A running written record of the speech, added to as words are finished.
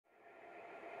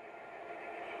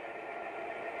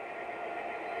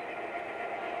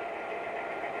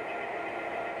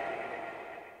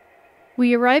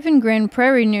We arrive in Grand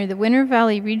Prairie near the Winter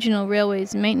Valley Regional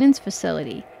Railway's maintenance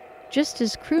facility, just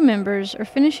as crew members are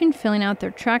finishing filling out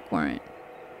their track warrant.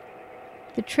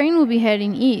 The train will be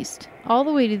heading east, all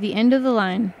the way to the end of the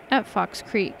line at Fox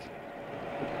Creek.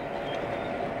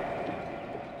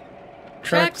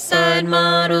 Trackside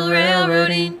model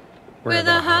railroading, where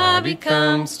the hobby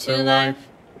comes to life.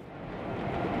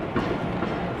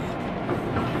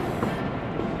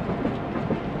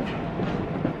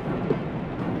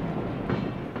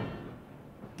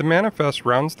 The manifest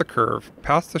rounds the curve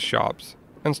past the shops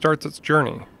and starts its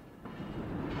journey.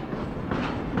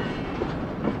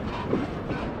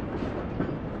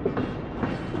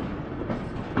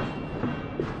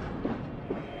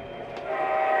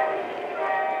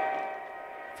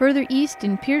 Further east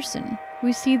in Pearson,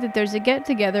 we see that there's a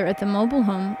get-together at the mobile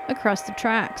home across the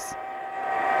tracks.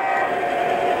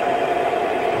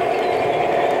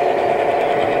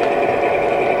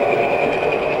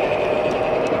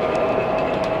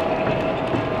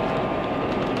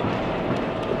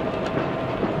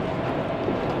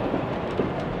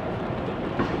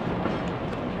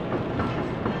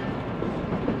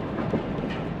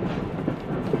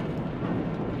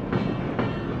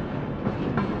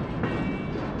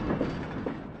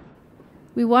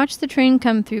 We watch the train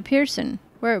come through Pearson,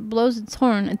 where it blows its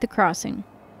horn at the crossing.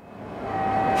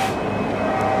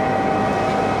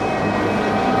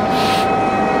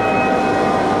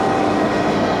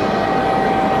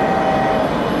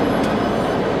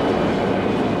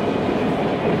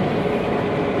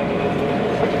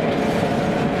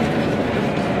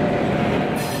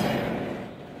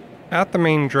 At the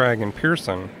main drag in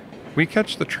Pearson, we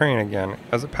catch the train again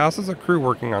as it passes a crew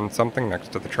working on something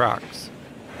next to the tracks.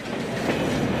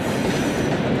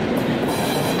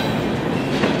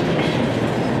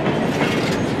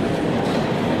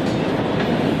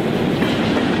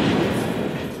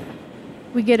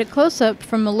 We get a close-up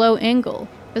from a low angle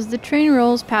as the train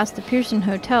rolls past the Pearson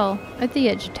Hotel at the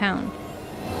edge of town.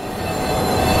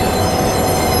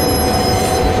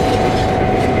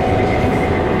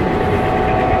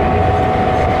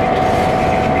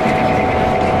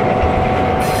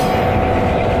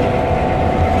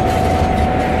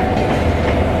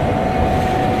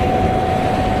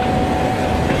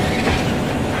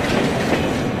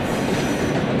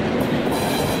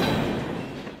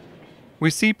 We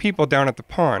see people down at the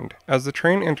pond as the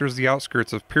train enters the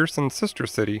outskirts of Pearson's sister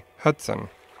city, Hudson.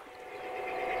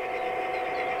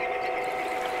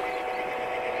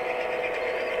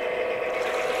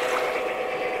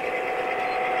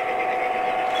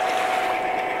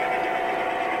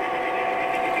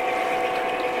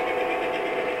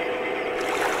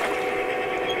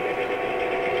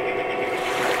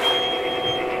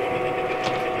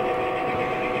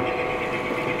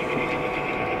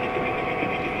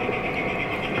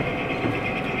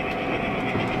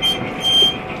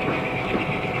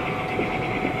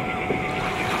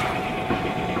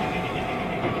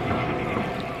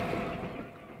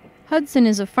 Hudson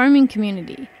is a farming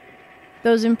community.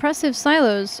 Those impressive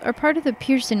silos are part of the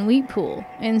Pearson wheat pool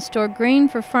and store grain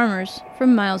for farmers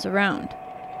from miles around.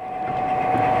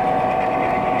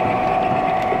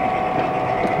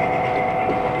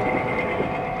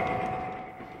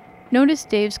 Notice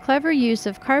Dave's clever use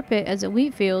of carpet as a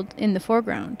wheat field in the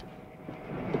foreground.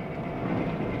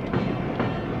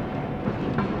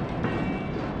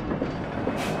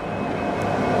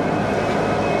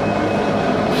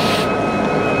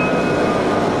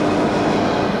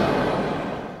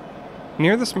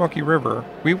 Near the Smoky River,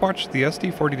 we watch the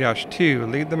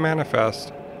SD40-2 lead the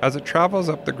manifest as it travels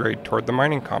up the grade toward the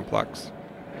mining complex.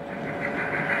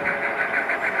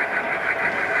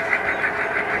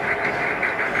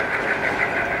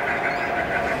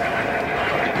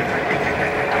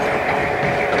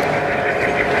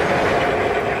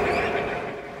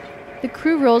 The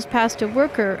crew rolls past a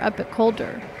worker up at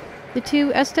Colder. The two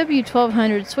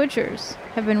SW1200 switchers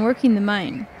have been working the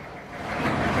mine.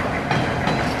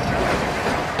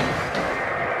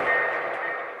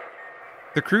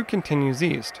 The crew continues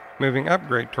east, moving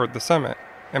upgrade toward the summit,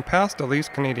 and past Elise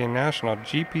Canadian National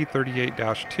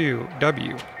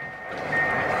GP38-2W.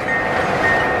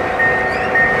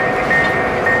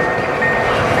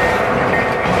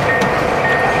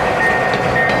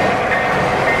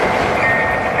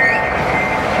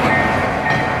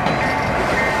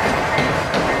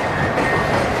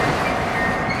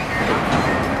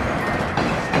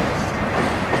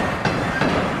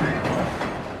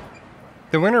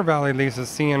 The Winter Valley leases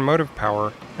CN Motive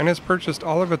Power and has purchased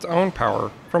all of its own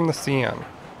power from the CN.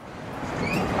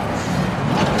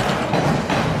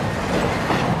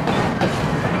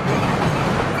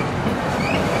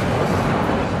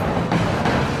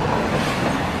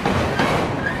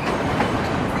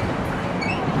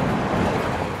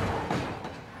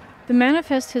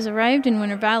 manifest has arrived in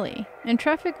Winter Valley, and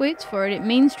traffic waits for it at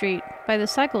Main Street by the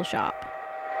cycle shop.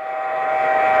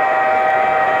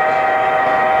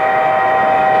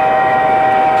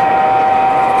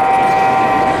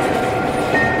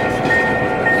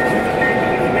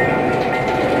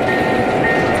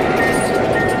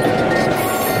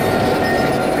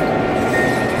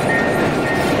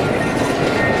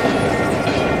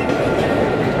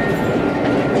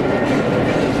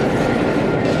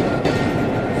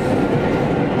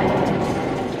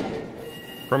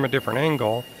 From a different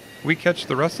angle, we catch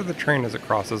the rest of the train as it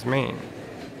crosses Main.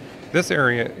 This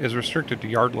area is restricted to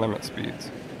yard limit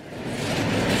speeds.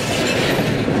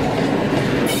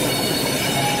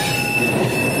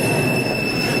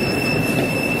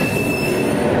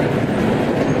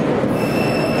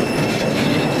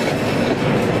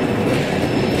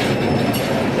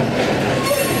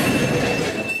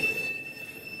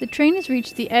 The train has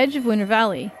reached the edge of Winter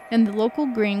Valley and the local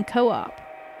grain co-op.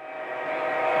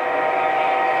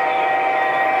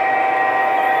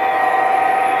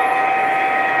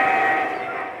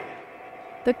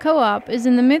 The co-op is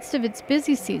in the midst of its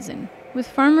busy season, with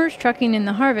farmers trucking in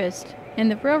the harvest and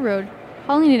the railroad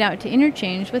hauling it out to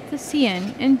interchange with the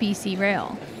CN and BC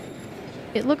Rail.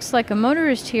 It looks like a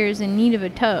motorist here is in need of a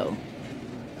tow.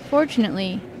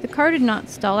 Fortunately, the car did not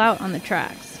stall out on the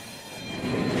tracks.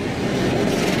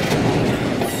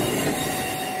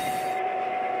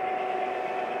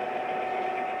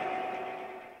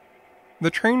 The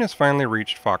train has finally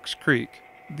reached Fox Creek,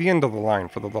 the end of the line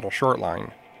for the Little Short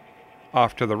Line.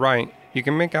 Off to the right, you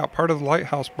can make out part of the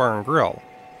Lighthouse Bar and Grill.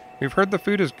 We've heard the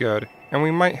food is good, and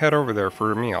we might head over there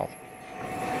for a meal.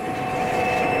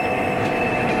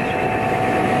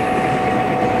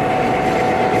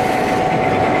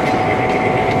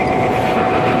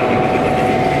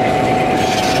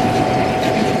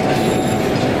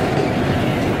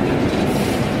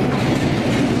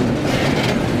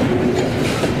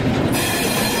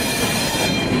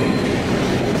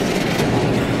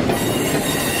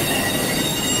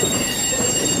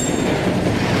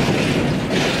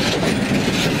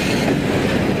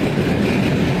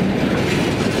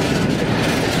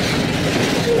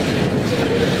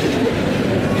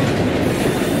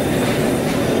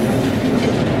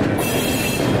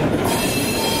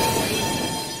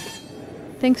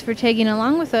 Thanks for tagging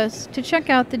along with us to check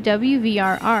out the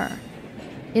WVRR.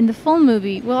 In the full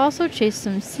movie, we'll also chase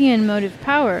some CN motive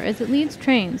power as it leads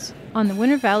trains on the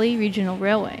Winter Valley Regional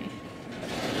Railway.